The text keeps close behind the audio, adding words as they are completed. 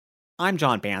I'm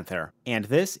John Banther, and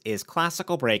this is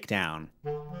Classical Breakdown.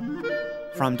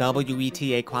 From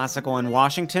WETA Classical in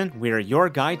Washington, we're your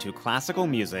guide to classical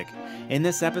music. In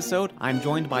this episode, I'm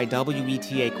joined by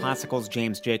WETA Classical's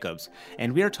James Jacobs,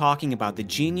 and we're talking about the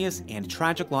genius and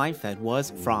tragic life that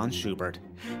was Franz Schubert.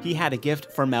 He had a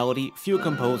gift for melody few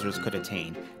composers could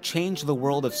attain, changed the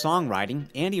world of songwriting,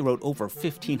 and he wrote over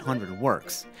 1,500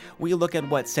 works. We look at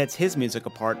what sets his music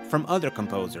apart from other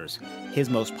composers, his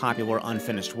most popular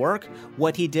unfinished work,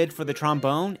 what he did for the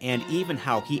trombone, and even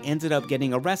how he ended up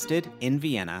getting arrested in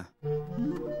Vienna.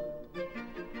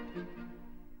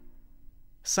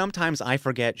 Sometimes I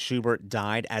forget Schubert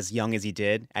died as young as he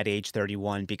did, at age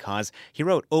 31, because he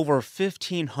wrote over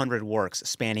 1,500 works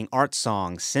spanning art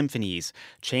songs, symphonies,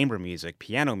 chamber music,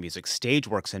 piano music, stage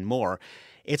works, and more.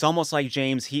 It's almost like,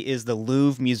 James, he is the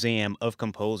Louvre Museum of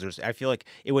composers. I feel like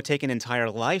it would take an entire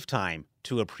lifetime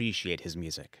to appreciate his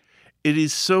music. It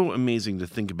is so amazing to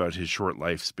think about his short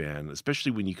lifespan,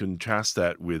 especially when you contrast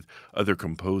that with other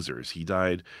composers. He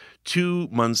died 2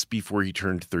 months before he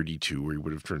turned 32, or he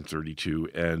would have turned 32.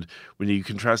 And when you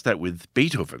contrast that with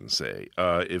Beethoven, say,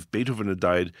 if Beethoven had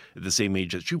died at the same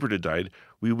age that Schubert had died,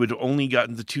 we would have only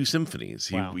gotten the 2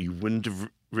 symphonies. Wow. We wouldn't have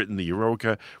written the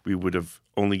Eroica. We would have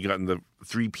only gotten the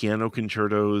 3 piano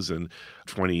concertos and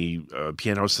 20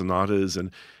 piano sonatas,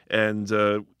 and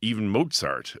even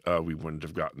Mozart. We wouldn't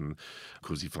have gotten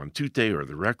Così fan tutte or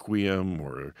the Requiem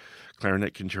or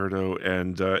clarinet concerto.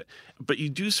 But you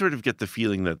do sort of get the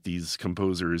feeling that these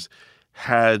composers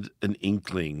had an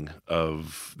inkling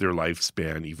of their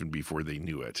lifespan even before they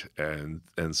knew it. And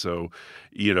so,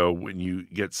 when you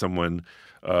get someone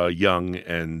young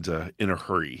and in a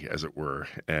hurry, as it were,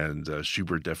 and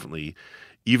Schubert definitely,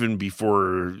 even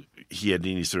before he had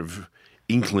any sort of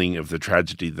inkling of the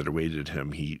tragedy that awaited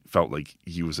him, he felt like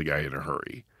he was a guy in a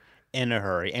hurry. In a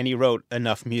hurry. And he wrote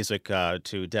enough music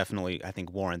to definitely, I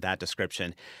think, warrant that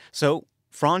description. So,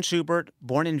 Franz Schubert,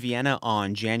 born in Vienna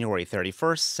on January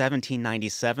 31st,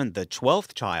 1797, the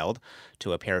 12th child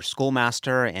to a parish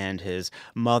schoolmaster, and his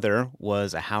mother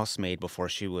was a housemaid before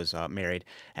she was married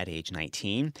at age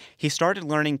 19. He started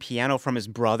learning piano from his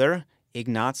brother,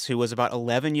 Ignaz, who was about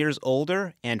 11 years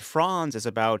older, and Franz is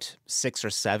about 6 or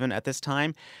 7 at this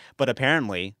time. But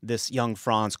apparently, this young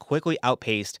Franz quickly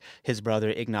outpaced his brother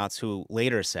Ignaz, who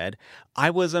later said, "I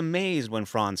was amazed when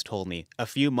Franz told me, a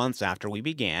few months after we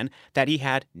began, that he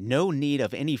had no need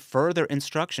of any further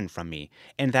instruction from me,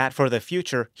 and that for the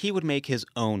future he would make his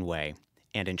own way."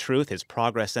 And in truth, his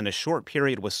progress in a short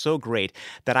period was so great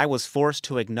that I was forced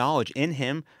to acknowledge in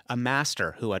him a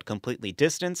master who had completely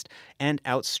distanced and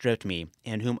outstripped me,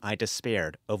 and whom I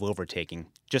despaired of overtaking.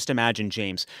 Just imagine,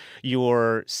 James,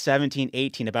 you're 17,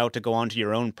 18, about to go on to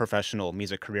your own professional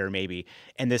music career maybe,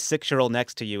 and this 6-year-old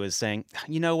next to you is saying,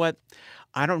 "You know what?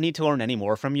 I don't need to learn any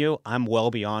more from you. I'm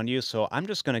well beyond you, so I'm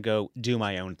just going to go do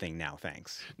my own thing now,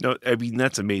 thanks." No, I mean,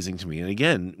 that's amazing to me. And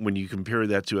again, when you compare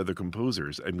that to other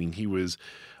composers, I mean, he was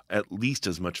at least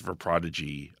as much of a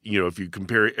prodigy. If you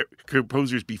compare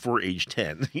composers before age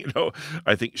 10,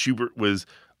 I think Schubert was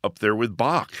up there with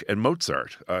Bach and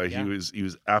Mozart. Yeah. He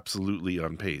was absolutely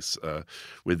on pace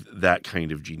with that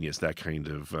kind of genius, that kind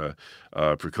of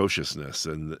precociousness,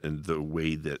 and the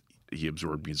way that he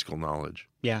absorbed musical knowledge.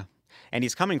 Yeah. And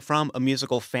he's coming from a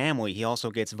musical family. He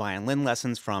also gets violin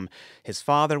lessons from his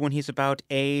father when he's about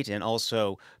 8, and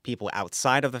also people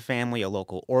outside of the family, a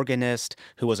local organist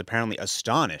who was apparently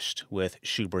astonished with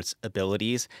Schubert's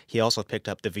abilities. He also picked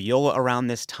up the viola around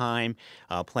this time,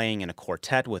 playing in a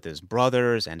quartet with his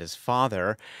brothers and his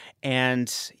father. And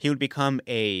he would become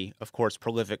of course,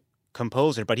 prolific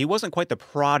composer, but he wasn't quite the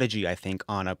prodigy, I think,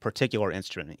 on a particular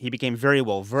instrument. He became very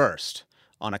well versed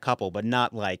on a couple, but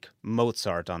not like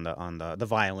Mozart on the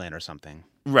violin or something.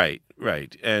 Right.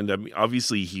 And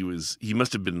obviously he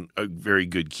must have been a very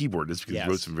good keyboardist, because Yes. he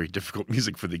wrote some very difficult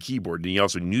music for the keyboard, and he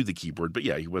also knew the keyboard. But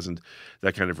yeah, he wasn't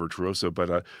that kind of virtuoso.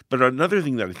 But another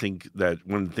thing that I think that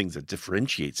one of the things that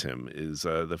differentiates him is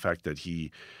the fact that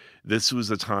this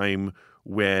was a time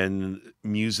when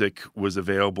music was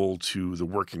available to the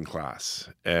working class,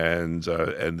 and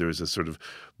there's a sort of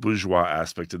bourgeois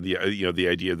aspect, and the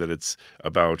idea that it's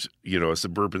about a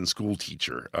suburban school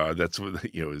teacher. That's what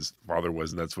his father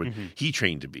was, and that's what he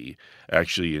trained to be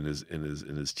actually in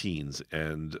his teens.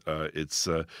 And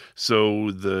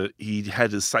he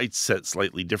had his sights set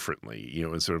slightly differently.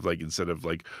 And sort of like, instead of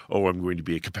like, oh, I'm going to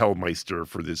be a Kapellmeister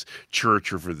for this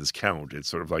church or for this count, it's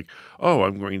sort of like, oh,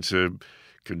 I'm going to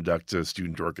conduct a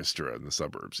student orchestra in the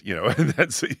suburbs, and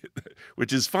that's,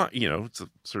 which is fine. It's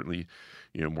certainly,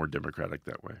 more democratic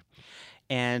that way.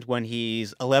 And when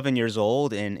he's 11 years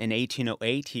old in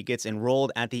 1808, he gets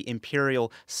enrolled at the Imperial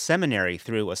Seminary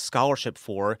through a scholarship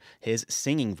for his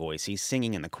singing voice. He's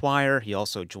singing in the choir. He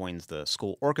also joins the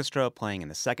school orchestra, playing in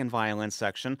the second violin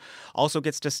section. Also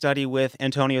gets to study with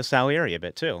Antonio Salieri a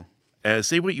bit, too.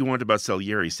 Say what you want about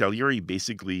Salieri. Salieri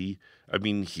basically, I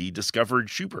mean, he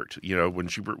discovered Schubert. When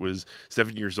Schubert was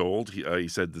 7 years old, he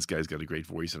said, this guy's got a great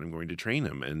voice and I'm going to train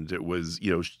him. And it was,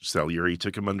 Salieri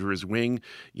took him under his wing.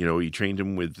 He trained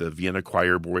him with the Vienna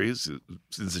Choir Boys,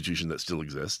 institution that still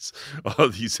exists all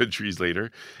these centuries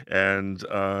later. And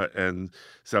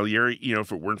Salieri,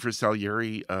 if it weren't for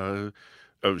Salieri,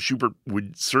 Schubert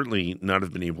would certainly not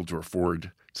have been able to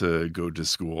afford to go to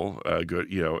school,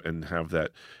 and have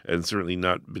that, and certainly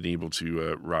not been able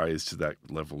to rise to that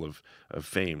level of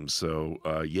fame. So,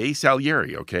 yay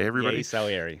Salieri, okay, everybody? Yay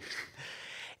Salieri.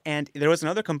 And there was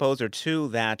another composer, too,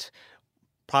 that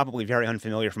probably very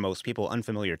unfamiliar for most people,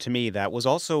 unfamiliar to me, that was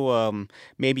also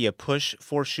maybe a push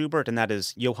for Schubert, and that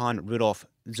is Johann Rudolf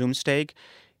Zumsteg,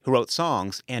 who wrote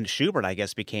songs, and Schubert, I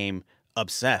guess, became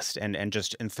obsessed and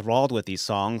just enthralled with these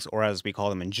songs, or as we call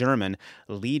them in German,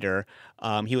 Lieder.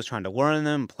 He was trying to learn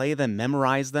them, play them,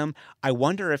 memorize them. I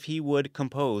wonder if he would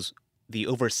compose the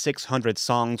over 600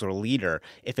 songs or Lieder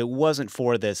if it wasn't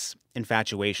for this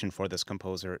infatuation for this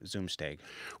composer, Zumsteg.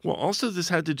 Well, also this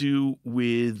had to do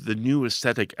with the new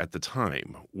aesthetic at the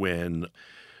time, when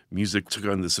music took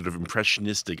on this sort of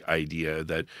impressionistic idea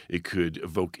that it could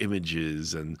evoke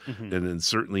images, and then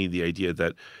certainly the idea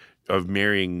that of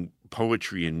marrying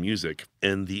poetry and music,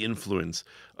 and the influence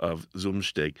of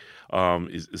Zumsteg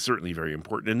is certainly very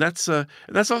important. And that's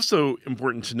also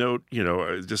important to note,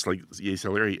 just like Ye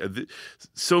Salieri,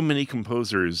 so many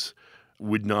composers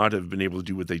would not have been able to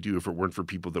do what they do if it weren't for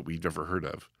people that we've never heard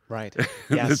of. Right.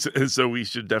 Yes. And so we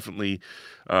should definitely,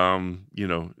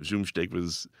 Zumsteg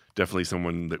was definitely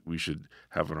someone that we should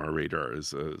have on our radar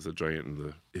as a giant in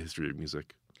the history of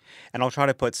music. And I'll try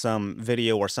to put some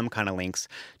video or some kind of links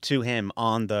to him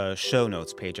on the show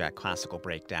notes page at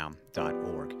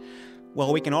classicalbreakdown.org.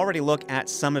 Well, we can already look at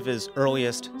some of his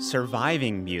earliest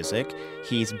surviving music.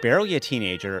 He's barely a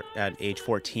teenager at age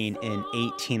 14 in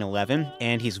 1811,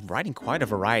 and he's writing quite a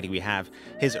variety. We have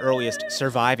his earliest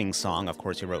surviving song. Of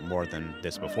course, he wrote more than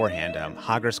this beforehand,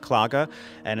 Hagersklage,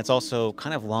 and it's also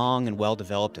kind of long and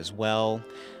well-developed as well.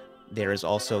 There is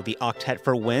also the Octet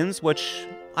for Winds, which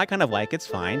I kind of like. It's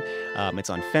fine. It's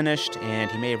unfinished, and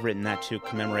he may have written that to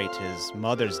commemorate his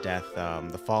mother's death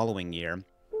the following year.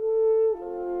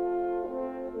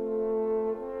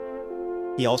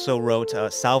 He also wrote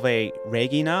Salve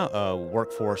Regina, a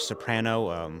work for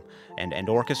soprano and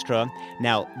orchestra.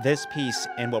 Now, this piece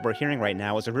and what we're hearing right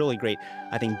now is a really great,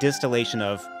 I think, distillation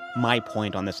of my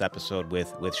point on this episode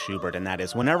with Schubert, and that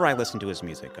is whenever I listen to his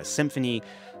music, a symphony,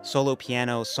 solo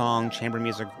piano, song, chamber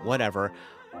music, whatever,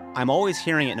 I'm always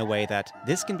hearing it in a way that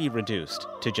this can be reduced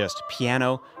to just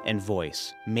piano and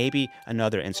voice, maybe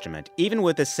another instrument. Even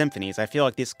with the symphonies, I feel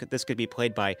like this could be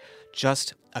played by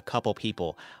just a couple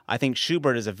people. I think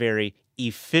Schubert is a very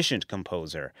efficient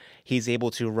composer. He's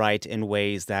able to write in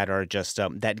ways that are just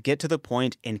that get to the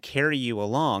point and carry you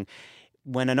along.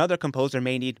 When another composer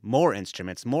may need more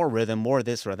instruments, more rhythm, more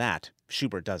this or that,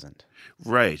 Schubert doesn't.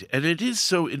 Right. And it is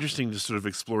so interesting to sort of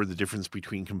explore the difference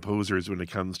between composers when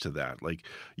it comes to that. Like,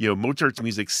 Mozart's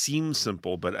music seems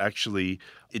simple, but actually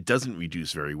it doesn't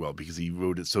reduce very well because he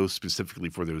wrote it so specifically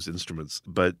for those instruments.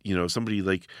 But, somebody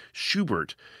like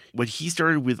Schubert, what he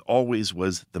started with always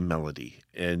was the melody.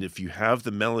 And if you have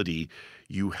the melody,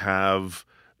 you have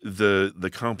the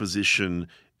composition,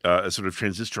 a sort of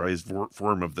transistorized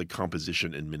form of the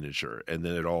composition in miniature, and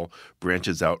then it all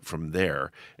branches out from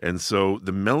there. And so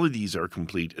the melodies are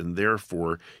complete, and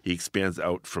therefore he expands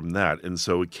out from that. And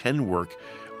so it can work.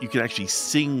 You can actually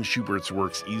sing Schubert's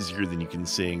works easier than you can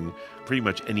sing pretty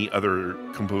much any other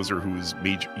composer who's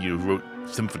wrote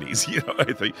symphonies.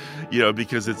 I think,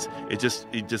 because it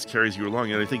just carries you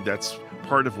along, and I think that's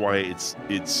part of why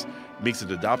it's makes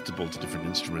it adaptable to different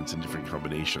instruments and different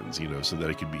combinations, so that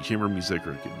it could be chamber music,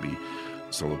 or it could be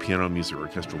solo piano music, or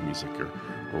orchestral music, or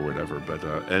whatever. But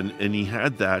and he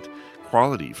had that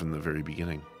quality from the very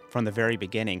beginning. From the very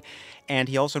beginning. And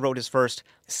he also wrote his first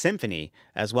symphony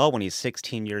as well when he's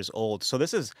 16 years old. So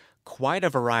this is quite a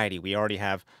variety. We already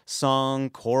have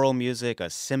song, choral music, a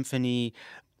symphony,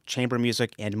 chamber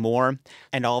music, and more.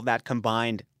 And all of that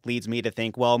combined leads me to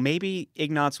think, well, maybe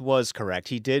Ignaz was correct.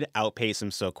 He did outpace him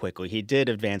so quickly. He did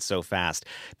advance so fast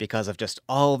because of just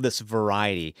all of this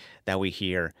variety that we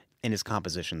hear in his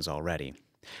compositions already.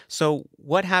 So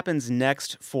what happens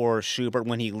next for Schubert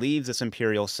when he leaves this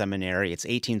Imperial Seminary? It's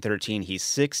 1813. He's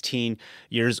 16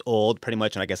 years old, pretty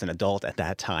much, I guess, an adult at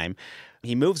that time.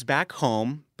 He moves back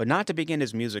home, but not to begin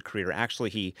his music career.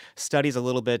 Actually, he studies a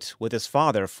little bit with his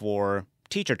father for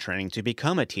teacher training to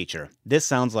become a teacher. This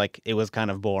sounds like it was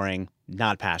kind of boring,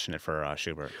 not passionate for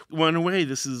Schubert. Well, in a way,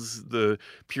 this is the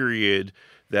period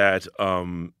that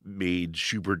made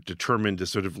Schubert determined to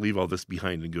sort of leave all this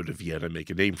behind and go to Vienna and make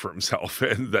a name for himself,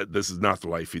 and that this is not the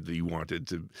life that he wanted,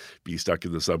 to be stuck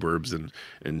in the suburbs and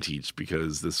teach,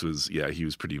 because this was, he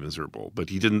was pretty miserable. But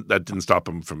that didn't stop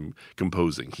him from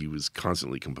composing. He was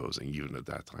constantly composing, even at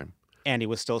that time. And he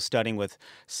was still studying with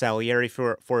Salieri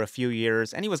for a few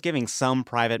years, and he was giving some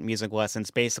private music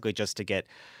lessons, basically just to get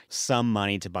some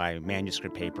money to buy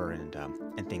manuscript paper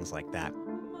and things like that.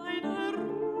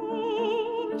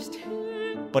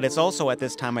 But it's also at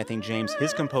this time, I think, James,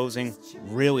 his composing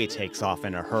really takes off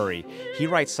in a hurry. He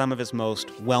writes some of his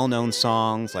most well-known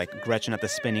songs, like Gretchen at the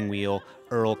Spinning Wheel,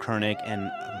 Earl Koenig,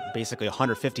 and basically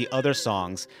 150 other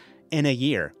songs in a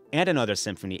year, and another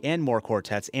symphony, and more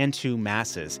quartets, and 2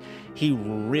 masses. He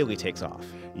really takes off.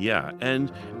 Yeah,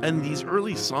 and these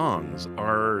early songs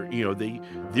are,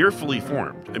 they're fully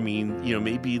formed. I mean,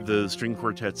 maybe the string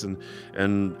quartets and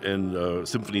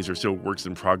symphonies are still works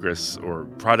in progress or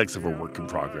products of a work in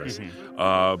progress.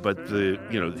 Mm-hmm. But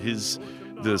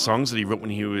the songs that he wrote when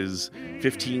he was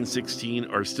 15, 16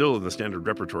 are still in the standard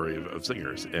repertory of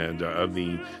singers. And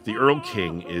the Earl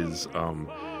King is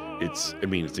it's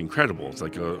incredible. It's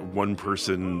like a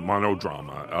one-person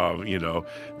monodrama,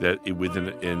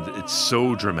 and it's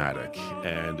so dramatic.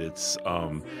 And it's,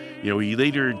 he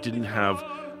later didn't have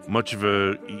much of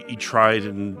he tried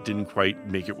and didn't quite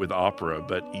make it with opera,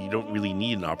 but you don't really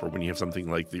need an opera when you have something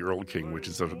like the Earl King, which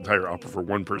is an entire opera for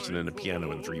one person and a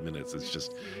piano in 3 minutes.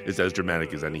 It's as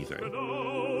dramatic as anything.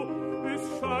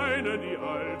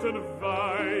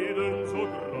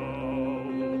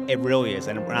 It really is,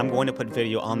 and I'm going to put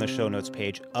video on the show notes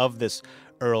page of this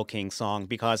Earl King song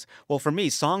because, well, for me,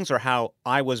 songs are how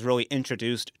I was really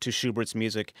introduced to Schubert's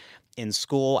music in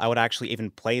school. I would actually even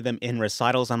play them in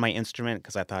recitals on my instrument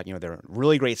because I thought, they're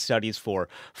really great studies for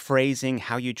phrasing,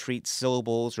 how you treat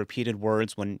syllables, repeated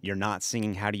words when you're not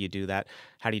singing. How do you do that?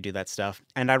 How do you do that stuff?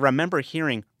 And I remember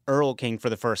hearing Earl King for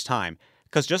the first time.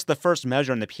 Because just the first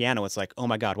measure on the piano, it's like, oh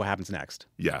my God, what happens next?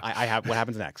 Yeah. What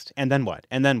happens next? And then what?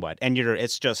 And then what? And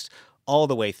it's just all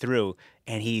the way through.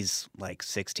 And he's like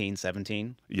 16,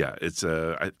 17. Yeah, it's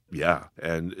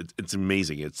and it's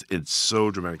amazing. It's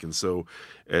so dramatic and so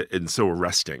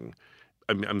arresting.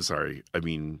 I'm sorry.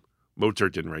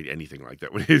 Mozart didn't write anything like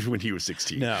that when he was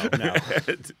 16. No.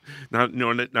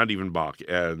 Not even Bach.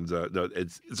 And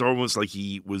it's almost like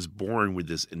he was born with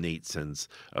this innate sense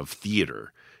of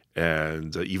theater.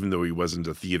 And even though he wasn't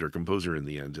a theater composer in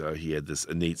the end, he had this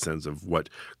innate sense of what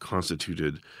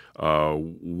constituted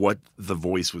what the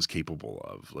voice was capable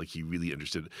of. Like he really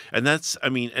understood. And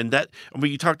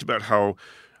you talked about how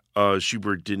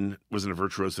Schubert wasn't a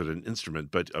virtuoso at an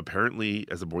instrument, but apparently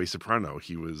as a boy soprano,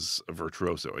 he was a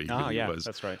virtuoso. He was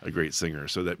that's right. A great singer.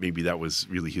 So that maybe that was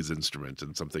really his instrument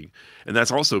and something. And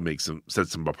that's also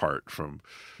sets him apart from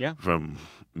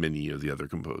many of the other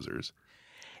composers.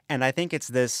 And I think it's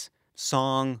this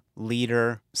song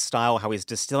leader style, how he's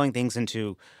distilling things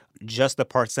into just the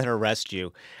parts that arrest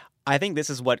you. I think this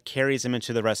is what carries him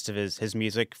into the rest of his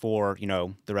music for,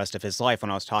 the rest of his life.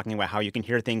 When I was talking about how you can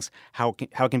hear things, how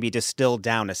it can be distilled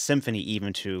down, a symphony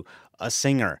even to a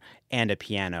singer and a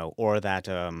piano, or that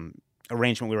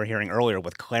arrangement we were hearing earlier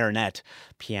with clarinet,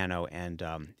 piano, and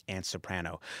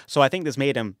soprano. So I think this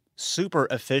made him super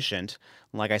efficient,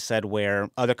 like I said, where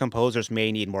other composers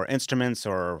may need more instruments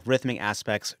or rhythmic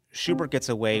aspects. Schubert gets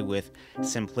away with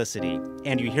simplicity.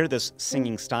 And you hear this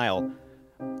singing style.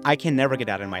 I can never get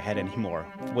out of my head anymore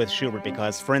with Schubert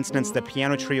because, for instance, the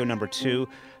Piano Trio No. 2,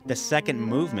 the second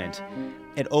movement,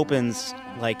 it opens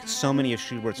like so many of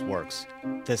Schubert's works.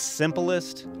 The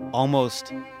simplest,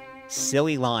 almost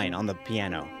silly line on the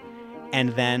piano. And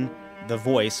then the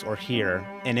voice, or here,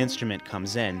 an instrument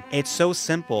comes in. It's so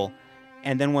simple,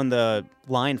 and then when the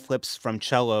line flips from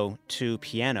cello to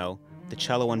piano, the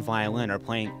cello and violin are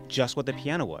playing just what the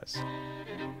piano was.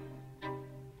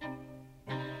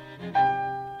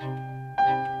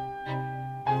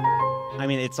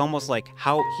 It's almost like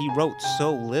how he wrote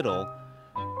so little.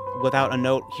 Without a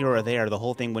note here or there, the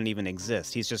whole thing wouldn't even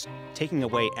exist. He's just taking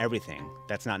away everything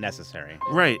that's not necessary.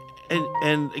 Right.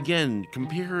 And again,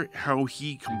 compare how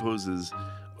he composes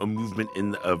a movement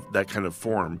of that kind of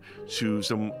form to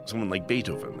someone like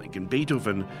Beethoven. Like in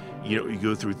Beethoven, you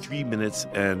go through 3 minutes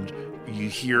and you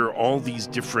hear all these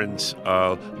different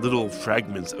little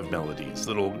fragments of melodies,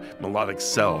 little melodic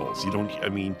cells.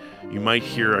 You might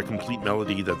hear a complete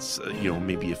melody that's,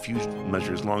 maybe a few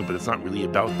measures long, but it's not really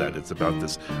about that. It's about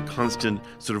this constant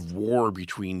sort of war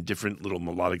between different little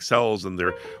melodic cells, and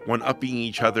they're one-upping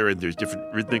each other, and there's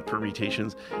different rhythmic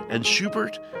permutations. And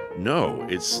Schubert, no,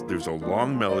 there's a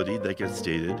long melody that gets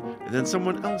stated, and then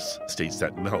someone else states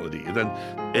that melody,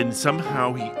 and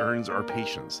somehow he earns our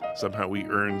patience. Somehow he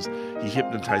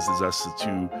hypnotizes us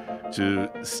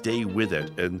to stay with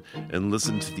it and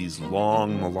listen to these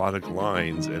long melodic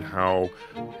lines and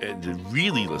to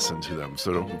really listen to them.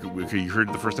 So you heard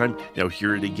it the first time, now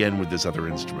hear it again with this other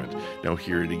instrument. Now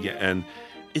hear it again. And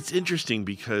it's interesting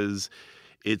because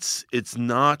it's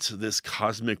not this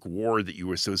cosmic war that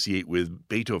you associate with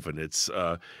Beethoven. It's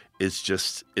a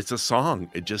song.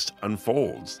 It just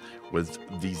unfolds with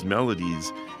these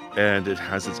melodies, and it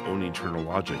has its own internal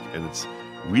logic, and it's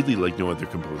really like no other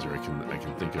composer I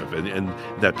can think of. And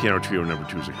that Piano Trio No.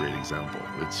 2 is a great example.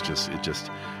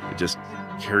 It just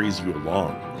carries you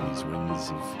along on these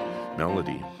winds of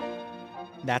melody.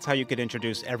 That's how you could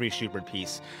introduce every Schubert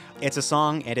piece. It's a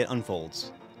song and it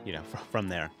unfolds, from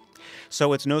there.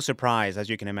 So it's no surprise, as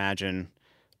you can imagine,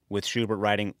 with Schubert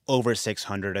writing over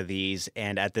 600 of these,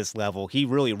 and at this level, he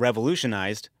really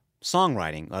revolutionized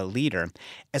songwriting, a leader,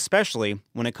 especially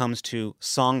when it comes to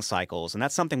song cycles. And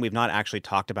that's something we've not actually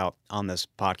talked about on this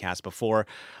podcast before.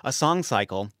 A song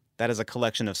cycle, that is a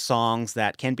collection of songs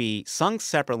that can be sung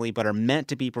separately but are meant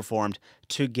to be performed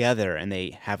together, and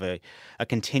they have a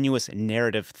continuous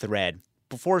narrative thread.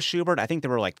 Before Schubert, I think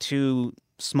there were like 2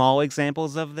 small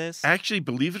examples of this. Actually,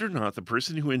 believe it or not, the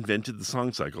person who invented the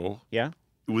song cycle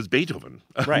was Beethoven,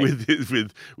 right.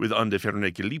 with An der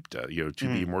Ferne Geliebte, To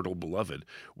the Immortal Beloved,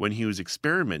 when he was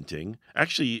experimenting,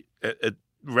 actually at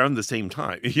around the same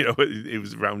time, it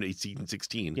was around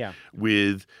 1816,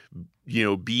 with,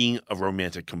 being a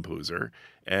romantic composer.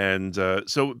 And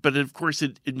but of course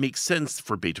it makes sense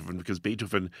for Beethoven, because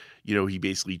Beethoven, he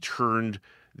basically turned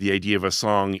the idea of a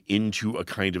song into a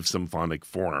kind of symphonic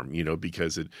form,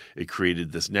 because it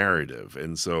created this narrative.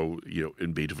 And so,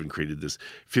 and Beethoven created this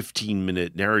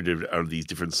 15-minute narrative out of these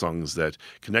different songs that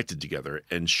connected together.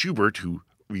 And Schubert, who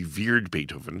revered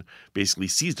Beethoven, basically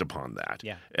seized upon that.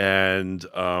 Yeah. And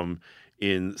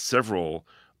in several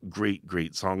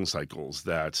great song cycles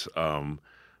that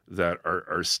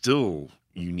are still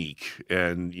unique,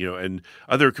 and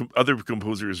other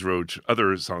composers wrote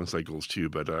other song cycles too,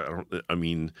 but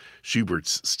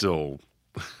Schubert's still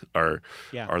are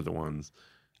the ones.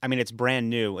 I mean, it's brand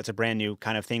new. It's a brand new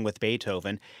kind of thing with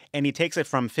Beethoven, and he takes it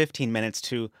from 15 minutes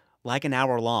to like an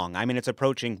hour long. I mean, it's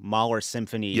approaching Mahler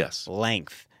symphony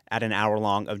length at an hour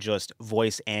long of just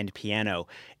voice and piano,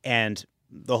 and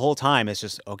the whole time it's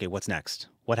just, okay, what's next?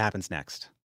 What happens next?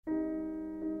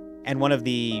 And one of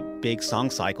the big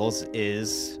song cycles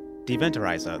is Die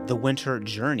Winterreise, The Winter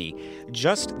Journey.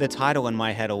 Just the title in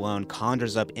my head alone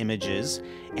conjures up images,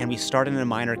 and we start in a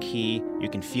minor key. You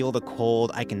can feel the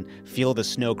cold. I can feel the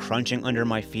snow crunching under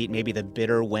my feet, maybe the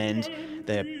bitter wind.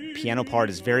 The piano part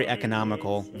is very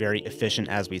economical, very efficient,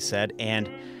 as we said. And,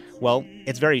 well,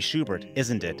 it's very Schubert,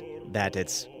 isn't it? That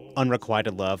it's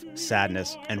unrequited love,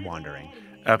 sadness, and wandering.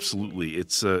 Absolutely.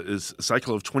 It's a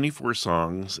cycle of 24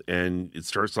 songs, and it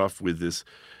starts off with this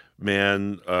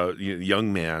man,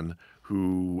 young man,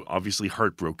 who obviously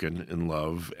heartbroken in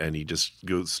love, and he just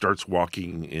starts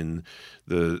walking in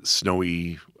the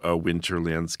snowy winter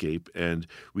landscape, and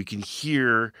we can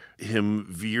hear him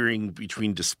veering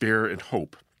between despair and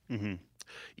hope. Mm-hmm.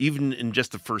 Even in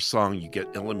just the first song, you get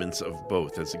elements of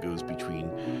both as it goes between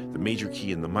the major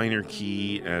key and the minor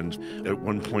key. And at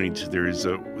one point, there's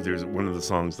one of the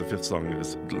songs, the fifth song,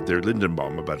 is Der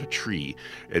Lindenbaum, about a tree.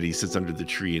 And he sits under the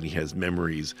tree, and he has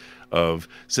memories of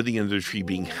sitting under the tree,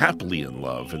 being happily in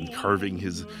love, and carving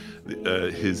his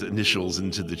initials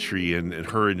into the tree and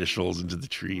her initials into the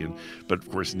tree. But of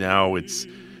course, now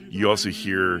you also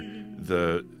hear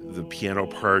the piano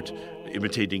part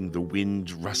imitating the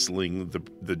wind rustling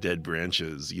the dead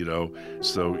branches,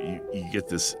 so you get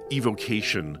this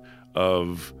evocation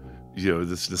of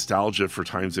this nostalgia for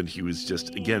times when he was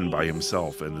just, again, by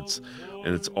himself, and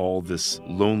it's all this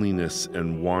loneliness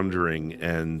and wandering,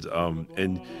 and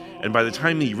by the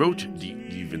time he wrote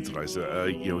Die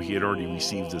Winterreise, he had already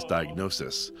received this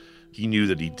diagnosis. He knew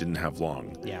that he didn't have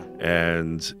long. Yeah.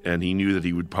 And he knew that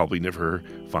he would probably never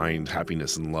find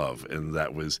happiness and love. And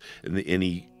that was, and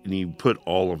he put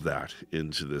all of that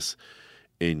into this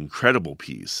incredible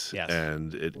piece. Yes.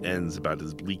 And it ends about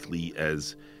as bleakly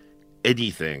as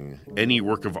any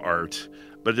work of art,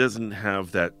 but it doesn't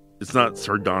have that it's not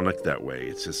sardonic that way.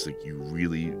 It's just like you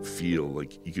really feel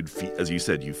like you could feel, as you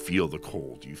said, you feel the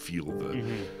cold, you feel the,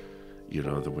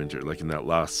 the winter. Like in that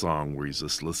last song where he's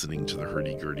just listening to the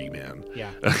hurdy-gurdy man.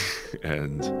 Yeah.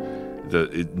 And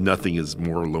nothing is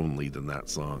more lonely than that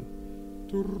song.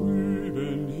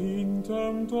 Drüben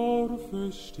hinterm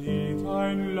Dorfe steht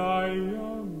ein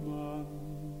Leiermann.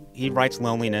 He writes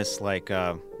loneliness like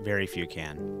very few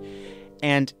can.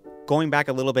 And going back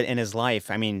a little bit in his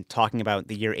life, I mean, talking about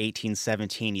the year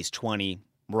 1817, he's 20.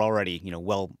 We're already,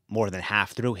 well more than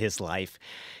half through his life.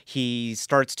 He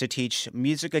starts to teach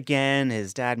music again.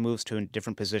 His dad moves to a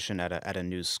different position at a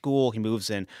new school. He moves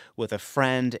in with a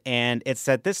friend, and it's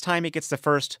at this time he gets the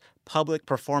first public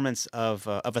performance of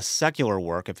a secular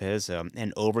work of his,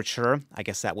 an overture. I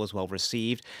guess that was well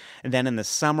received. And then in the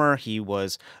summer, he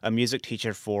was a music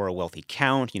teacher for a wealthy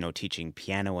count, teaching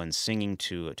piano and singing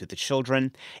to the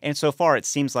children. And so far, it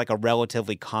seems like a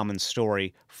relatively common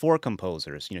story for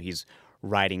composers. He's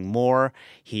writing more.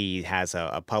 He has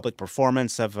a public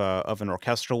performance of an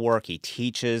orchestral work. He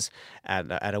teaches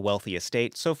at a wealthy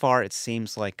estate. So far, it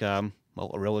seems like a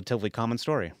relatively common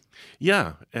story.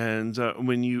 Yeah, and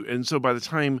so by the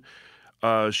time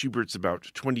Schubert's about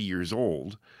 20 years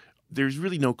old, there's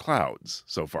really no clouds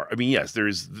so far. I mean, yes,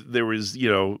 there was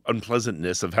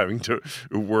unpleasantness of having to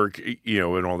work,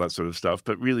 and all that sort of stuff.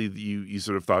 But really, you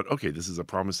sort of thought, okay, this is a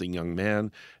promising young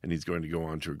man, and he's going to go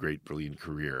on to a great, brilliant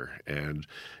career. And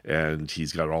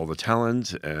he's got all the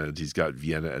talent, and he's got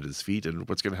Vienna at his feet. And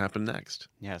what's going to happen next?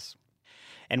 Yes.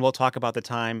 And we'll talk about the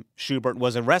time Schubert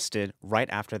was arrested right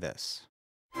after this.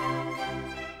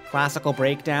 Classical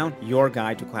Breakdown, your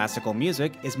guide to classical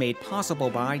music, is made possible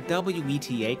by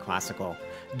WETA Classical.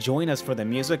 Join us for the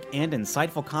music and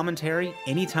insightful commentary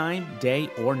anytime, day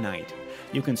or night.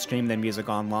 You can stream the music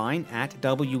online at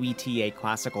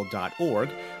wetaclassical.org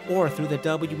or through the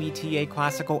WETA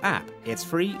Classical app. It's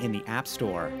free in the App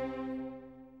Store.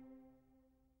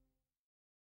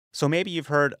 So maybe you've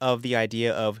heard of the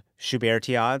idea of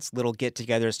Schubertiades, little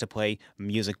get-togethers to play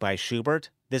music by Schubert.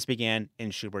 This began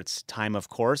in Schubert's time, of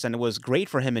course, and it was great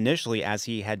for him initially as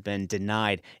he had been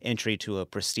denied entry to a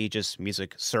prestigious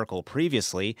music circle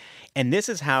previously. And this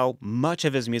is how much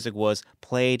of his music was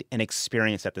played and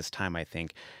experienced at this time, I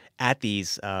think, at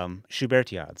these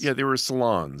Schubertiades. Yeah, there were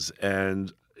salons,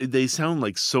 and they sound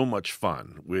like so much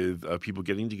fun with people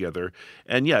getting together.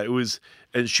 And yeah, it was,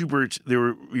 and Schubert, they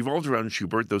were revolved around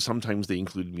Schubert, though sometimes they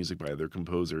included music by other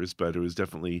composers, but it was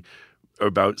definitely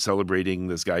about celebrating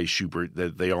this guy Schubert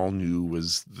that they all knew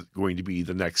was going to be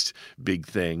the next big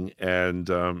thing. And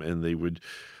they would,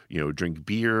 drink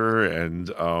beer and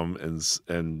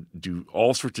do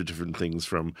all sorts of different things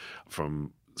from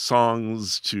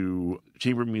songs to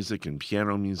chamber music and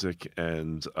piano music.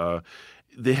 And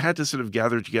they had to sort of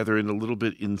gather together in a little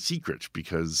bit in secret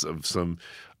because of some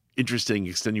interesting,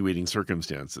 extenuating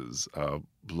circumstances,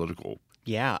 political.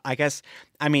 Yeah, I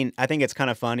think it's kind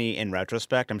of funny in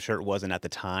retrospect. I'm sure it wasn't at the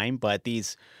time, but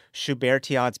these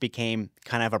Schubertiades became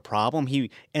kind of a problem. He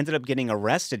ended up getting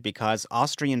arrested because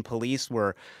Austrian police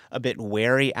were a bit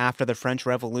wary after the French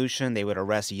Revolution. They would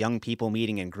arrest young people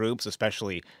meeting in groups,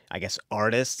 especially, I guess,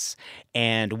 artists.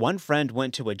 And one friend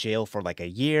went to a jail for like a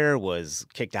year, was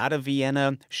kicked out of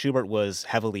Vienna. Schubert was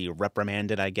heavily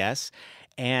reprimanded, I guess.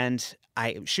 And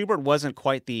Schubert wasn't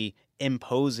quite the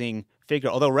imposing figure,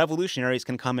 although revolutionaries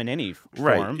can come in any form.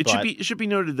 Right. It should be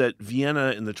noted that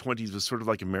Vienna in the 20s was sort of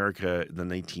like America in the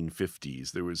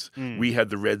 1950s. There was we had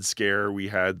the Red Scare, we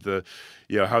had the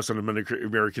House on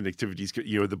American Activities, the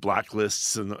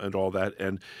blacklists and all that,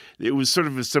 and it was sort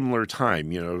of a similar time.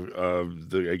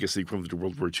 I guess the equivalent to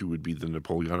World War II would be the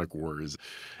Napoleonic Wars,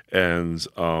 and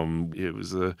it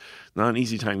was not an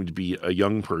easy time to be a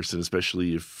young person,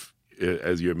 especially if,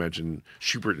 as you imagine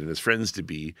Schubert and his friends to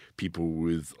be, people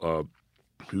with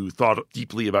who thought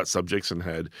deeply about subjects and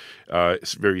had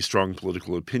very strong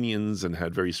political opinions and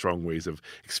had very strong ways of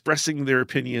expressing their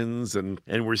opinions. And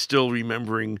we're still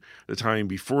remembering the time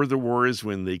before the wars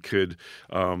when they could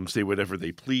say whatever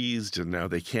they pleased, and now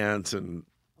they can't. And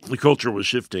the culture was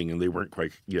shifting, and they weren't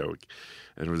quite, and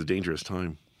it was a dangerous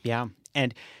time. Yeah.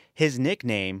 And his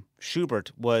nickname,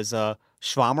 Schubert, was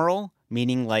Schwammerl,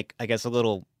 meaning like, I guess, a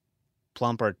little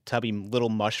plump or tubby little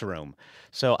mushroom.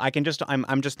 So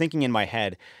I'm just thinking in my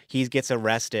head, he gets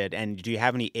arrested, and do you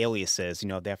have any aliases?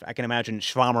 I can imagine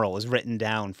Schwammerl is written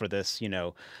down for this,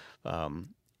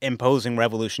 imposing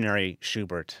revolutionary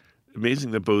Schubert.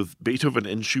 Amazing that both Beethoven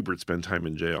and Schubert spent time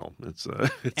in jail.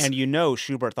 And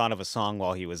Schubert thought of a song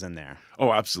while he was in there.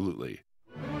 Oh, absolutely.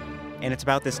 And it's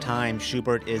about this time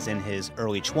Schubert is in his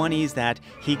early 20s that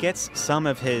he gets some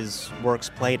of his works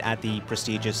played at the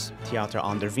prestigious Theater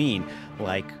an der Wien,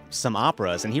 like some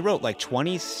operas. And he wrote like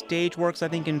 20 stage works, I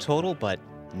think, in total, but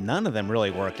none of them really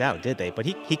worked out, did they? But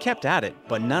he kept at it,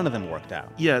 but none of them worked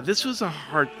out. Yeah, this was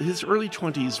his early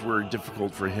 20s were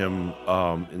difficult for him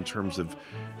in terms of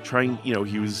trying,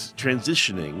 he was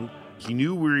transitioning. He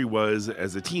knew where he was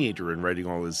as a teenager and writing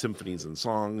all his symphonies and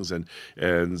songs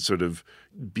and sort of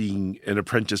being an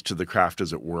apprentice to the craft,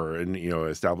 as it were, and,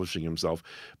 establishing himself.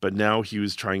 But now he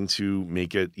was trying to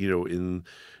make it, in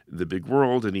the big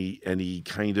world, and he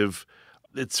kind of,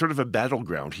 it's sort of a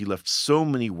battleground. He left so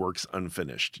many works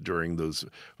unfinished during the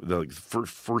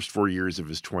first 4 years of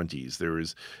his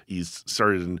 20s. He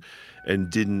started and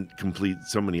didn't complete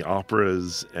so many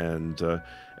operas and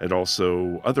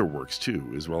also other works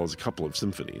too, as well as a couple of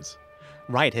symphonies.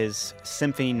 Right, his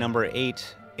Symphony Number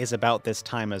 8 is about this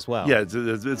time as well. Yeah,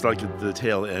 it's like the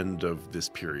tail end of this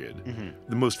period. Mm-hmm.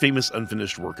 The most famous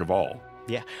unfinished work of all.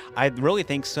 Yeah, I really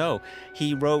think so.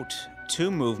 He wrote 2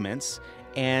 movements,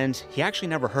 and he actually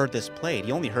never heard this played.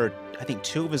 He only heard, I think,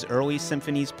 2 of his early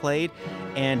symphonies played,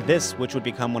 and this, which would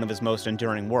become one of his most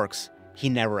enduring works, he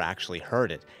never actually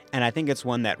heard it. And I think it's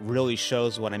one that really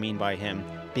shows what I mean by him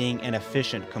being an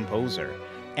efficient composer.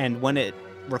 And when it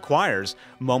requires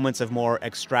moments of more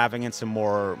extravagance and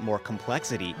more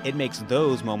complexity, it makes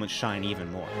those moments shine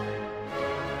even more.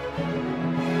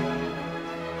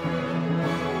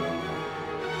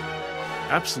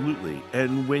 Absolutely.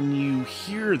 And when you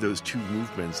hear those 2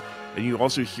 movements, and you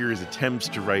also hear his attempts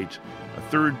to write a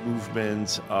 3rd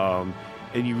movement,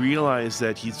 and you realize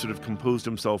that he's sort of composed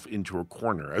himself into a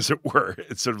corner, as it were.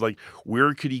 It's sort of like,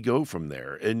 where could he go from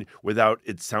there? And without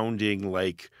it sounding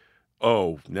like,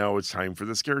 oh, now it's time for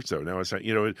the scherzo. Now it's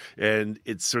time, and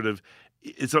it's sort of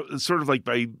like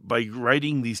by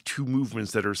writing these 2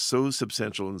 movements that are so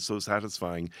substantial and so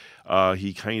satisfying,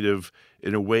 he kind of,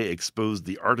 in a way, exposed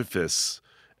the artifice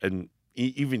and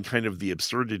even kind of the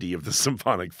absurdity of the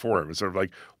symphonic form. It's sort of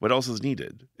like, what else is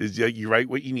needed? Is you write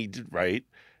what you need to write,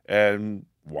 and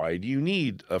why do you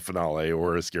need a finale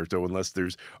or a scherzo unless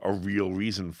there's a real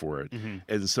reason for it? Mm-hmm.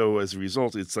 And so as a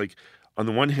result, it's like, on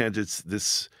the one hand, it's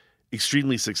this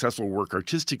extremely successful work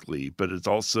artistically, but it's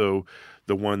also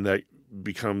the one that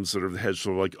becomes sort of the head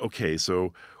shoulder, like, okay,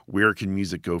 so where can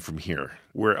music go from here?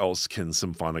 Where else can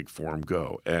symphonic form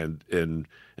go? And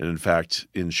in fact,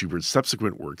 in Schubert's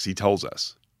subsequent works, he tells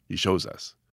us, he shows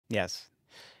us. Yes.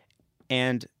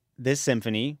 And this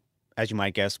symphony, as you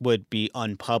might guess, would be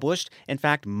unpublished. In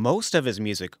fact, most of his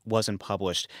music wasn't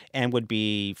published and would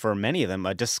be, for many of them,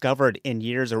 discovered in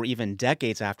years or even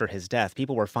decades after his death.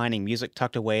 People were finding music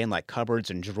tucked away in like cupboards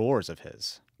and drawers of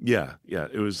his. Yeah.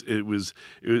 It was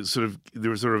sort of,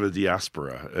 there was sort of a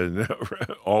diaspora and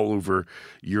all over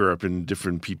Europe in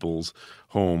different people's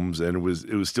homes, and it was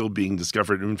still being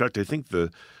discovered. In fact, I think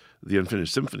the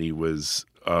Unfinished Symphony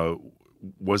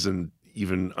wasn't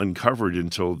even uncovered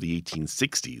until the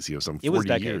 1860s, some 40 it was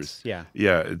decades, years. Yeah.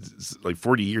 Yeah, it's like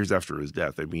 40 years after his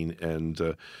death. I mean,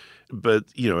 and but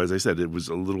as I said, it was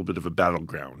a little bit of a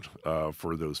battleground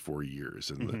for those 4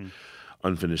 years, and the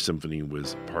Unfinished Symphony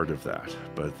was part of that.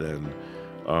 But then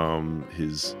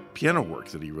his piano work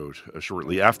that he wrote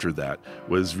shortly after that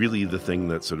was really the thing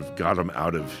that sort of got him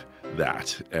out of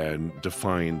that and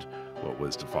defined what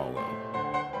was to follow.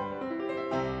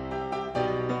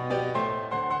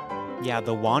 Yeah,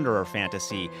 the Wanderer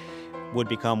Fantasy would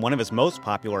become one of his most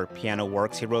popular piano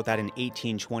works. He wrote that in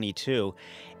 1822.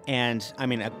 And, I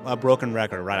mean, a broken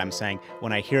record, right? I'm saying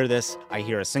when I hear this, I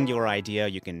hear a singular idea.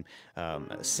 You can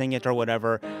sing it or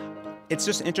whatever. It's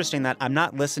just interesting that I'm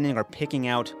not listening or picking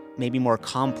out maybe more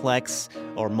complex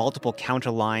or multiple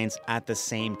counter lines at the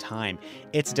same time.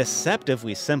 It's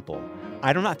deceptively simple.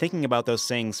 I'm not thinking about those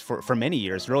things for many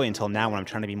years, really until now when I'm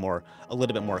trying to be a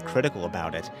little bit more critical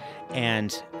about it.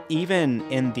 And even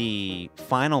in the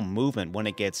final movement, when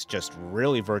it gets just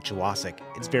really virtuosic,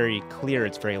 it's very clear,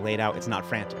 it's very laid out, it's not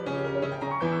frantic.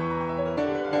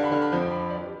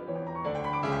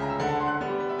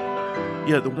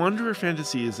 Yeah, the Wanderer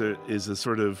Fantasy is a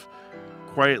sort of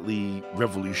quietly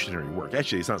revolutionary work.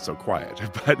 Actually, it's not so quiet,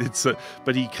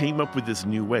 but he came up with this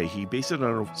new way. He based it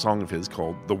on a song of his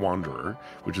called "The Wanderer,"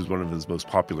 which is one of his most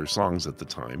popular songs at the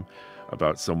time,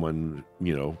 about someone,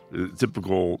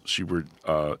 typical Schubert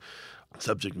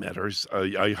subject matters,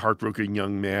 a heartbroken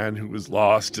young man who was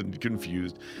lost and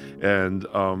confused, and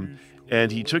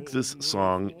he took this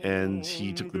song and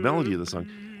he took the melody of the song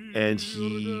and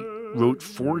he wrote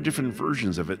 4 different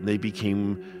versions of it, and they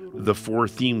became the four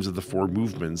themes of the four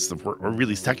movements, or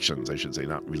really sections, I should say,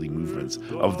 not really movements,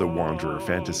 of the Wanderer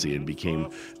fantasy, and became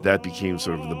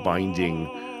sort of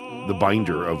the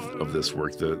binder of this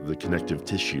work, the connective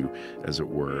tissue, as it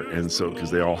were. And so,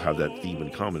 because they all have that theme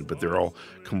in common, but they're all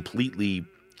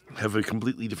have a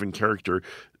completely different character,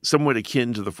 somewhat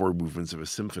akin to the four movements of a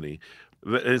symphony.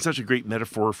 And it's such a great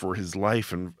metaphor for his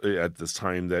life and at this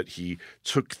time, that he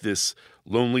took this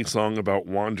lonely song about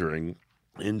wandering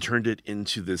and turned it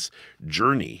into this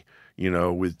journey,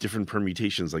 with different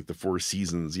permutations, like the four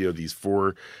seasons, these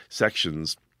four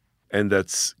sections, and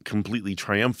that's completely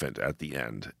triumphant at the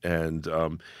end.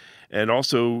 And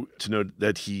also to note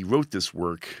that he wrote this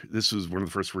work. This was one of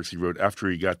the first works he wrote after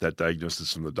he got that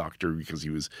diagnosis from the doctor, because he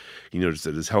noticed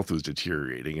that his health was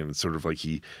deteriorating, and it's sort of like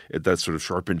that sort of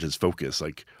sharpened his focus.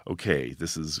 Like, okay,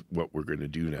 this is what we're going to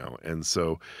do now. And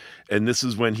this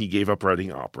is when he gave up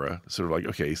writing opera. Sort of like,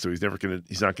 okay, so he's not going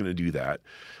to do that.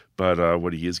 But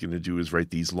what he is going to do is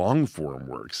write these long form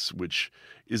works, which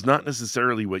is not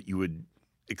necessarily what you would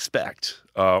expect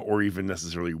or even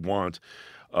necessarily want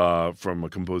from a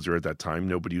composer at that time.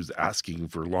 Nobody was asking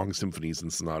for long symphonies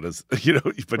and sonatas, but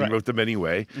right. He wrote them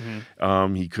anyway.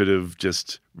 Mm-hmm. He could have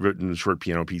just written short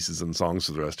piano pieces and songs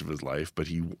for the rest of his life, but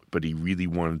he really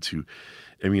wanted to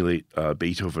emulate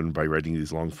Beethoven by writing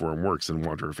these long form works, and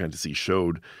Wanderer Fantasy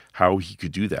showed how he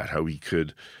could do that, how he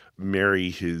could marry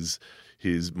his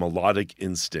melodic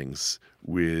instincts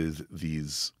with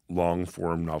these long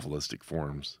form novelistic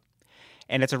forms.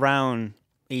 And it's around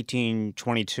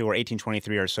 1822 or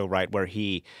 1823 or so, right, where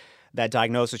that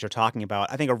diagnosis you're talking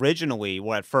about, I think originally,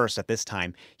 or at first at this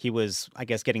time, he was, I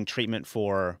guess, getting treatment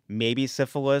for maybe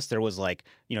syphilis. There was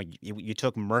you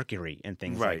took mercury and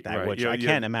things like that, which I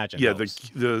can't imagine. Yeah,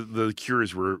 the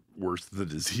cures were worse than the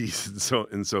disease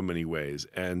in so many ways.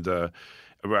 And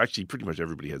actually, pretty much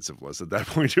everybody had syphilis at that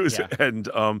point. It was,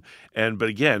 but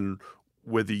again,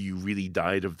 whether you really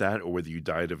died of that, or whether you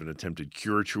died of an attempted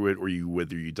cure to it, or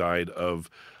whether you died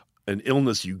of an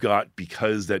illness you got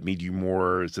because that made you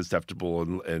more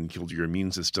susceptible and killed your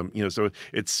immune system, so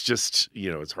it's just,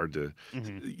 it's hard to,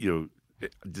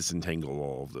 disentangle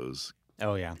all of those.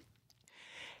 Oh, yeah.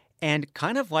 And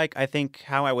kind of like, I think,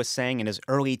 how I was saying in his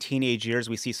early teenage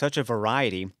years, we see such a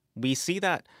variety. We see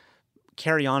that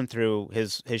carry on through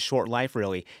his short life,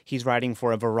 really. He's writing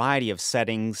for a variety of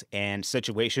settings and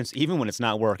situations, even when it's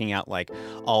not working out like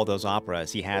all those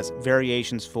operas. He has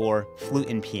variations for flute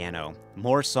and piano,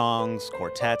 more songs,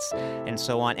 quartets, and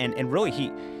so on. And really,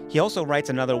 he also writes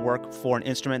another work for an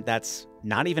instrument that's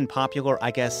not even popular,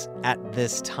 I guess, at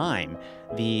this time,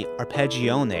 the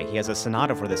arpeggione. He has a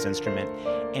sonata for this instrument.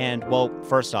 And, well,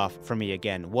 first off, for me,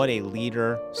 again, what a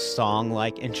leader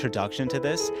song-like introduction to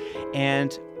this.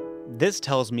 And this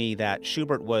tells me that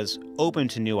Schubert was open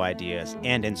to new ideas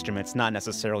and instruments, not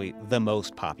necessarily the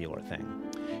most popular thing.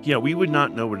 Yeah, we would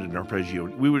not know what an arpeggio.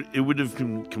 It would have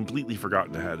been completely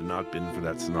forgotten had it not been for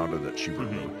that sonata that Schubert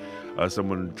wrote.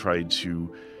 Someone tried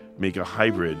to make a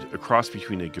cross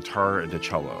between a guitar and a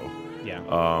cello.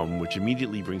 Yeah. Which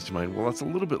immediately brings to mind, well, that's a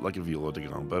little bit like a viola da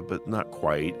gamba, but not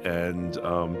quite. And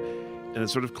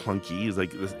it's sort of clunky. It's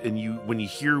like, and when you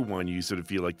hear one, you sort of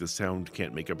feel like the sound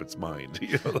can't make up its mind.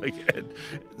 You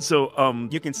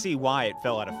can see why it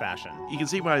fell out of fashion. You can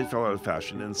see why it fell out of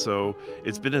fashion, and so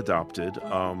it's been adopted.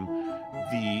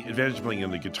 The advantage of playing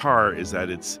on the guitar is that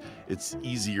it's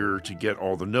easier to get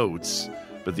all the notes,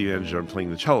 but the advantage of playing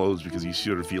the cello is because you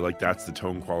sort of feel like that's the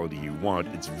tone quality you want.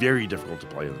 It's very difficult to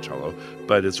play on the cello,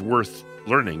 but it's worth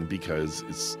learning because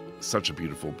it's such a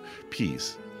beautiful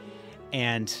piece.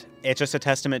 And it's just a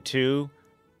testament to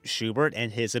Schubert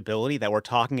and his ability that we're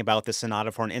talking about the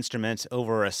sonata for an instrument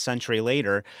over a century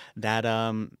later that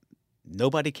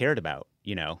nobody cared about,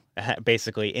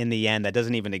 basically in the end. That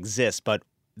doesn't even exist, but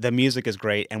the music is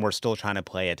great and we're still trying to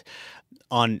play it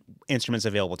on instruments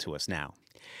available to us now.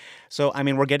 So,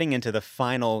 we're getting into the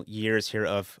final years here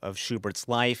of Schubert's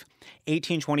life.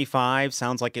 1825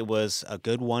 sounds like it was a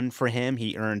good one for him.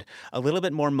 He earned a little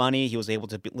bit more money. He was able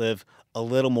to live a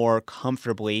little more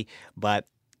comfortably. But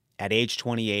at age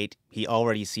 28, he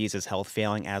already sees his health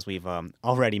failing, as we've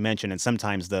already mentioned. And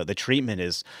sometimes the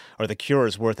treatment or the cure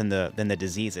is worse than the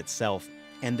disease itself.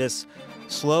 And this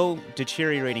slow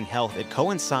deteriorating health, it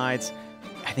coincides,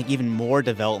 I think, even more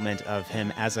development of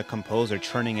him as a composer,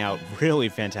 churning out really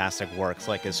fantastic works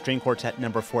like his string quartet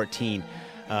number 14,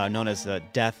 known as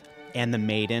Death and the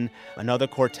Maiden, another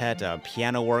quartet,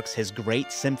 piano works, his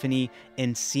great symphony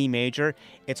in C major.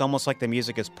 It's almost like the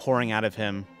music is pouring out of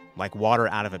him like water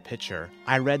out of a pitcher.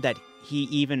 I read that he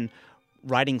even,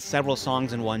 writing several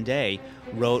songs in one day,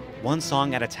 wrote one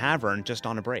song at a tavern just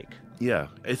on a break. Yeah,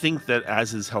 I think that as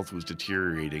his health was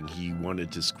deteriorating, he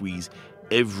wanted to squeeze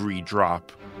every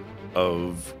drop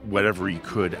of whatever he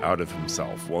could out of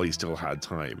himself while he still had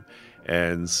time.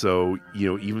 And so,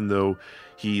 even though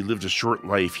he lived a short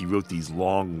life, he wrote these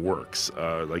long works,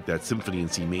 like that Symphony in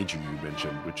C major you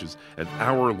mentioned, which is an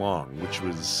hour long,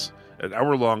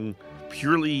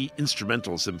 purely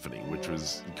instrumental symphony, which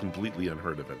was completely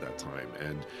unheard of at that time.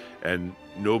 And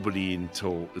nobody,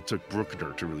 until it took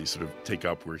Bruckner to really sort of take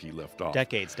up where he left off.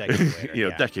 Decades later.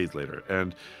 Yeah. Decades later.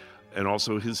 And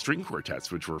also his string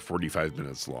quartets, which were 45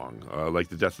 minutes long, like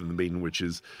The Death of the Maiden, which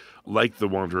is like The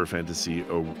Wanderer Fantasy,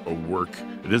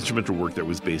 an instrumental work that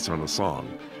was based on a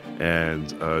song, and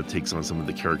takes on some of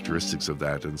the characteristics of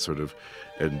that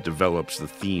and develops the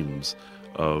themes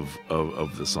of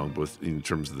the song, both in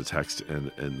terms of the text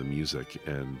and the music.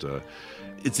 And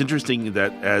it's interesting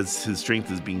that as his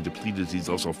strength is being depleted, he's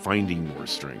also finding more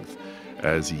strength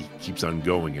as he keeps on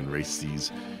going and writes these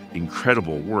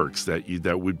incredible works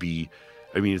that would be,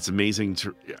 it's amazing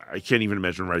I can't even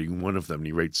imagine writing one of them. And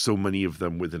he writes so many of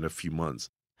them within a few months.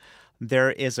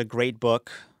 There is a great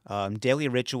book, Daily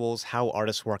Rituals, How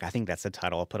Artists Work. I think that's the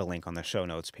title. I'll put a link on the show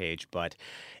notes page, but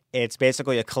it's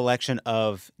basically a collection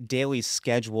of daily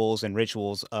schedules and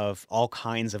rituals of all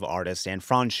kinds of artists, and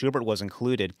Franz Schubert was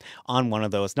included on one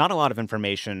of those. Not a lot of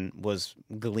information was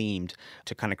gleaned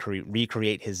to kind of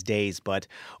recreate his days, but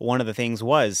one of the things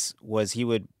was he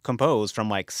would compose from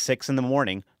like 6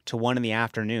 a.m. to 1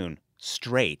 p.m.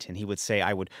 straight, and he would say,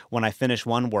 when I finish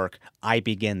one work, I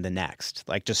begin the next,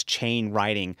 like just chain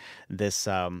writing this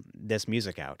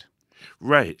music out.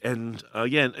 Right. And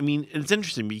again, it's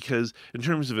interesting because in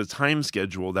terms of a time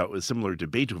schedule, that was similar to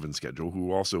Beethoven's schedule,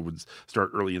 who also would start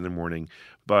early in the morning.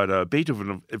 But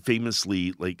Beethoven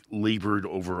famously labored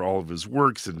over all of his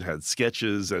works and had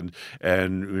sketches and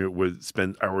would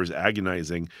spend hours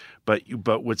agonizing. But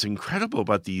what's incredible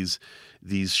about these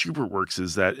Schubert works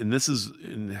is that, and this is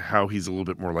how he's a little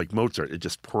bit more like Mozart, it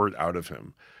just poured out of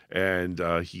him. And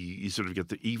you sort of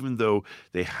get even though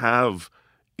they have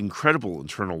incredible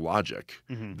internal logic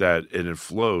and it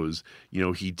flows,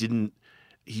 he didn't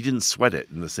sweat it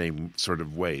in the same sort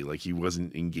of way. Like he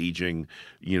wasn't engaging,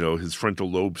 his frontal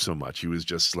lobe so much. He was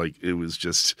just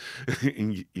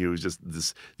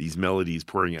these melodies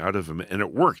pouring out of him, and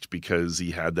it worked because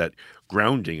he had that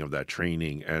grounding of that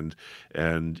training, and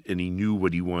he knew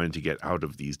what he wanted to get out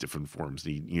of these different forms.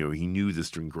 He knew the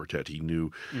string quartet, he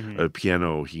knew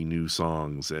piano, he knew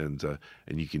songs, and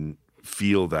you can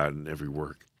feel that in every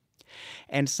work.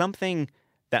 And something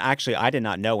that actually I did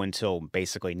not know until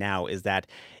basically now is that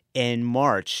in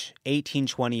March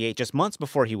 1828, just months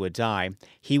before he would die,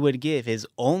 he would give his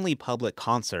only public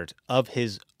concert of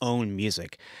his own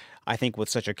music. I think with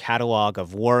such a catalog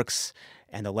of works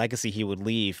and the legacy he would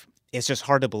leave, it's just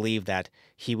hard to believe that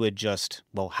he would just,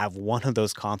 have one of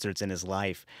those concerts in his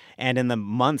life. And in the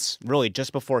months, really,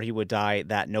 just before he would die,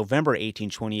 that November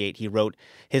 1828, he wrote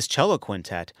his cello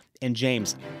quintet. And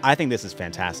James, I think this is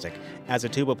fantastic. As a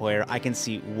tuba player, I can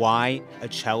see why a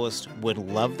cellist would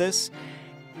love this.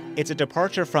 It's a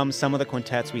departure from some of the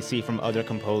quintets we see from other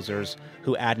composers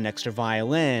who add an extra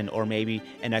violin or maybe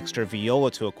an extra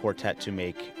viola to a quartet to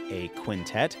make a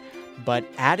quintet. But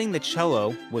adding the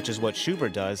cello, which is what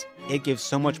Schubert does, it gives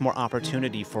so much more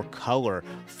opportunity for color,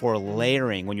 for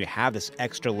layering when you have this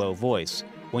extra low voice.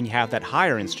 When you have that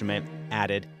higher instrument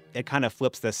added, it kind of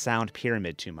flips the sound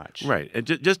pyramid too much. Right. And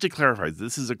just to clarify,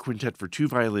 this is a quintet for 2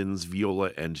 violins,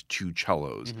 viola, and 2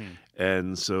 cellos.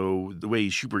 And so the way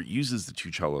Schubert uses the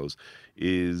 2 cellos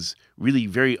is really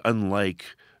very unlike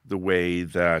the way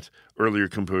that earlier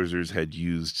composers had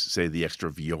used, say, the extra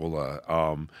viola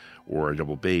or a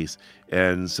double bass.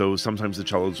 And so sometimes the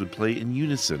cellos would play in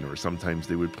unison, or sometimes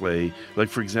they would play, like,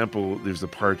 for example, there's a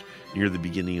part near the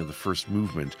beginning of the first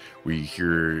movement where you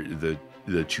hear the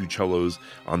 2 cellos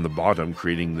on the bottom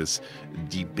creating this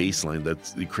deep bass line that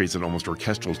creates an almost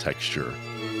orchestral texture.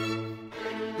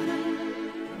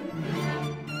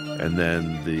 And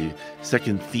then the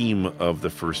second theme of the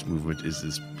first movement is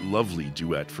this lovely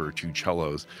duet for 2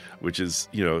 cellos, which is,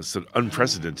 sort of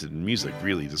unprecedented in music,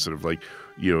 really, to sort of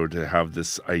to have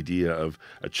this idea of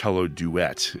a cello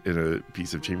duet in a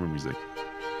piece of chamber music.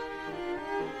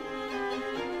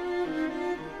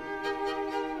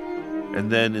 And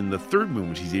then in the third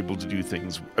movement, he's able to do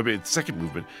things, second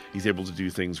movement, he's able to do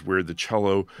things where the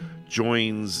cello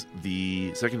joins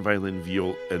the second violin,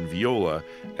 and viola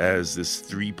as this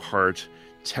 3-part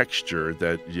texture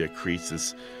that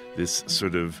creates this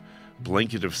sort of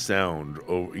blanket of sound,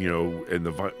 and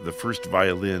the first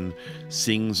violin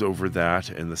sings over that,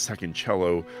 and the second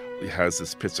cello has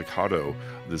this pizzicato,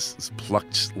 this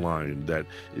plucked line that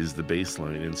is the bass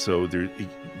line. And so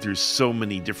there's so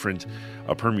many different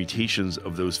permutations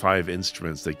of those 5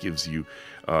 instruments that gives you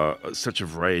such a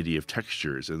variety of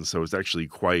textures. And so it's actually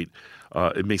quite,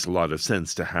 it makes a lot of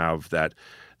sense to have that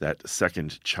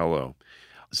second cello.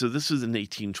 So this was in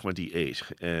 1828,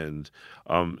 and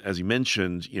as you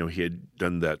mentioned, he had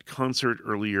done that concert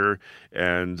earlier,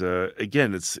 and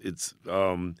again, it's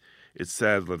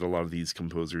sad that a lot of these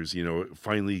composers,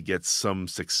 finally get some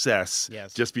success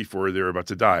just before they're about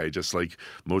to die. Just like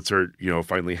Mozart,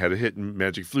 finally had a hit in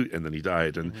Magic Flute, and then he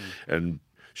died, and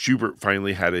Schubert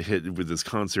finally had a hit with this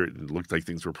concert, and it looked like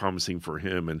things were promising for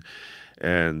him,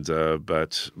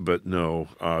 but no,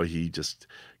 he just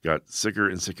got sicker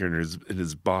and sicker, and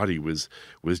his body was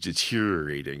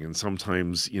deteriorating. And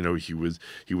sometimes,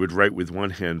 he would write with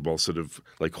one hand while sort of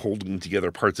like holding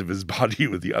together parts of his body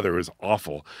with the other. It was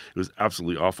awful. It was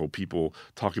absolutely awful. People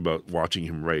talk about watching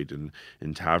him write in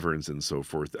taverns and so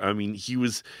forth. I mean, he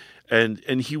was, and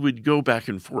he would go back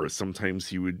and forth. Sometimes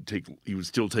he would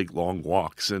still take long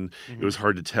walks, and it was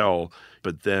hard to tell.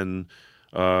 But then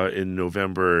in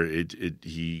November,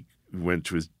 he went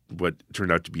to what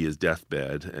turned out to be his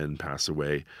deathbed and passed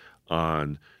away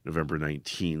on November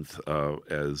 19th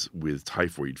as with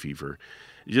typhoid fever.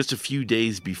 Just a few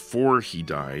days before he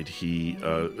died,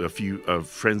 a few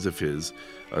friends of his,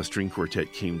 a string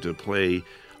quartet, came to play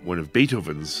one of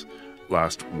Beethoven's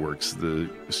last works, the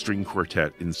string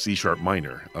quartet in C-sharp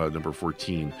minor, number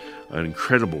 14, an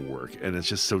incredible work. And it's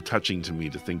just so touching to me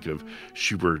to think of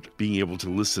Schubert being able to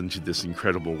listen to this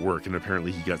incredible work. And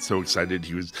apparently he got so excited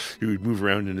he would move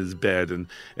around in his bed, and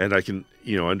I can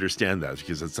understand that,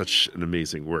 because it's such an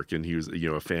amazing work, and he was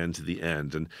a fan to the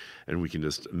end, and we can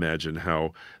just imagine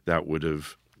how that would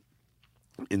have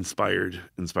inspired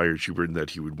Schubert, and that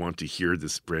he would want to hear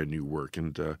this brand new work.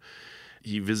 And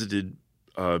he visited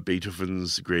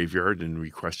Beethoven's graveyard and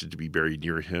requested to be buried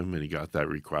near him, and he got that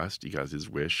request. He got his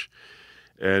wish.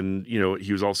 And,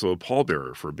 he was also a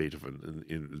pallbearer for Beethoven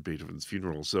in Beethoven's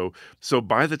funeral. So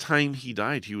by the time he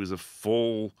died, he was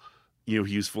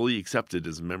he was fully accepted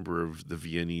as a member of the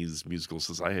Viennese Musical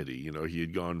Society. He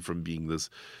had gone from being this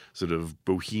sort of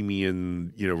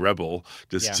bohemian, rebel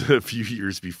just a few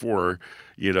years before,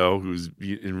 who was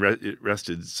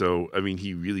arrested. So, I mean,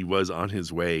 he really was on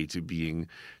his way to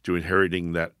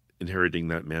inheriting that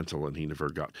mantle, and he never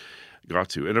got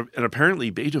to. And apparently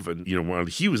Beethoven, while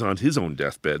he was on his own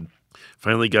deathbed,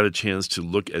 finally got a chance to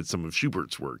look at some of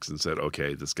Schubert's works and said,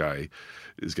 okay, this guy's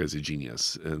a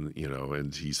genius. And,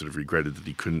 and he sort of regretted that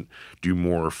he couldn't do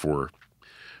more for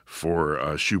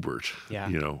Schubert,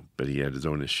 but he had his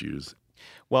own issues.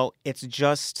 Well, it's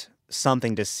just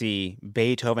something to see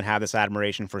Beethoven have this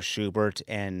admiration for Schubert,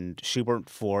 and Schubert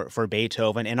for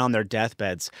Beethoven, and on their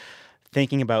deathbeds,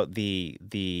 thinking about the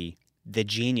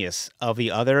genius of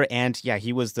the other. And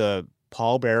he was the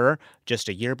pallbearer just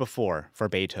a year before for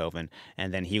Beethoven,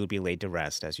 and then he would be laid to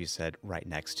rest, as you said, right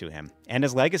next to him. And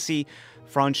his legacy,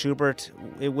 Franz Schubert,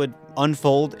 it would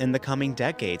unfold in the coming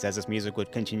decades as his music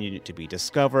would continue to be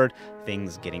discovered,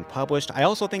 things getting published. I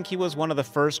also think he was one of the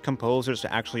first composers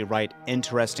to actually write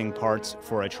interesting parts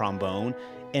for a trombone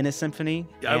in a symphony.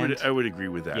 I would agree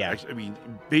with that. Yeah. I mean,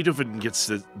 Beethoven gets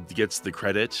the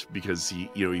credit because he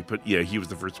was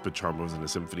the first to put trombones in a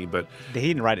symphony, but he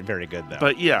didn't write it very good though.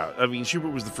 But I mean,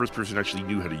 Schubert was the first person who actually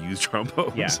knew how to use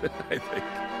trombones. Yeah. I think.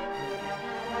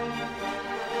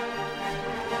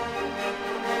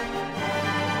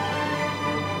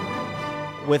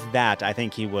 With that, I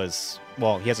think he has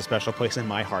a special place in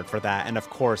my heart for that. And of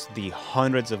course, the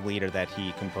hundreds of lieder that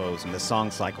he composed and the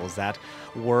song cycles that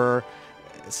were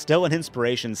still an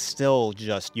inspiration,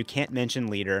 you can't mention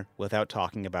lieder without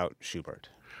talking about Schubert.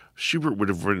 Schubert would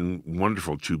have written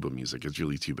wonderful tuba music. It's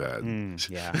really too bad.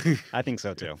 Yeah, I think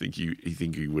so too. I think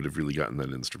he would have really gotten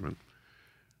that instrument.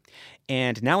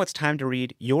 And now it's time to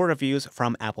read your reviews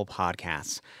from Apple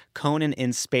Podcasts. Conan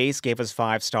in Space gave us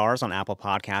 5 stars on Apple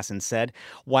Podcasts and said,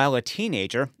 while a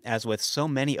teenager, as with so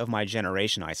many of my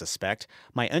generation, I suspect,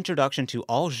 my introduction to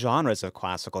all genres of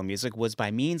classical music was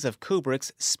by means of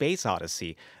Kubrick's Space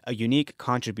Odyssey, a unique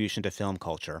contribution to film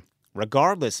culture.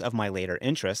 Regardless of my later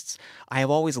interests, I have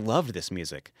always loved this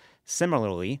music.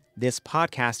 Similarly, this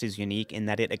podcast is unique in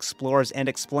that it explores and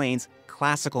explains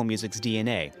classical music's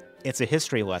DNA. It's a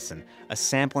history lesson, a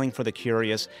sampling for the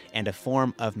curious, and a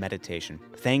form of meditation.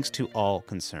 Thanks to all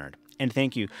concerned. And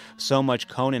thank you so much,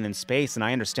 Conan in Space. And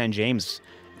I understand, James,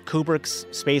 Kubrick's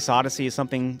Space Odyssey is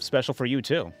something special for you,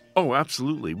 too. Oh,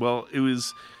 absolutely. Well, it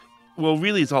was Well,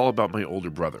 really, it's all about my older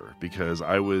brother, because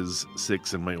I was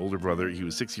 6 and my older brother, he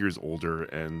was 6 years older.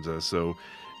 And so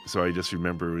I just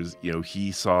remember it was,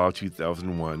 he saw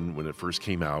 2001 when it first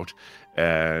came out.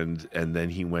 And then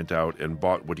he went out and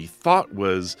bought what he thought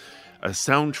was a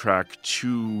soundtrack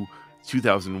to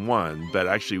 2001, but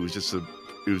actually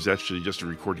it was actually just a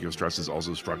recording of Strauss's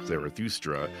Also sprach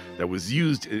Zarathustra that was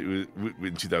used in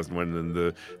 2001,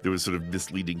 and there was sort of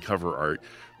misleading cover art.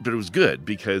 But it was good,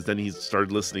 because then he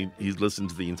listened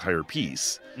to the entire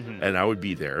piece, and I would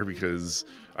be there because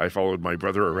I followed my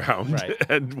brother around, Right.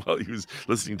 and while he was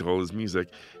listening to all his music.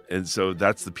 And so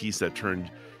that's the piece that turned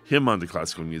him onto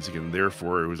classical music, and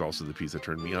therefore it was also the piece that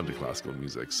turned me onto classical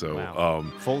music. So Wow.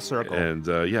 Full circle. And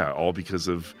all because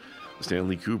of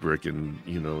Stanley Kubrick and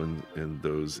and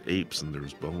those apes and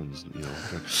those bones.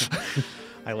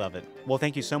 I love it. Well,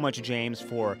 thank you so much, James,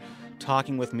 for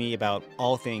talking with me about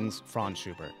all things Franz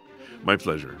Schubert. My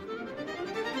pleasure.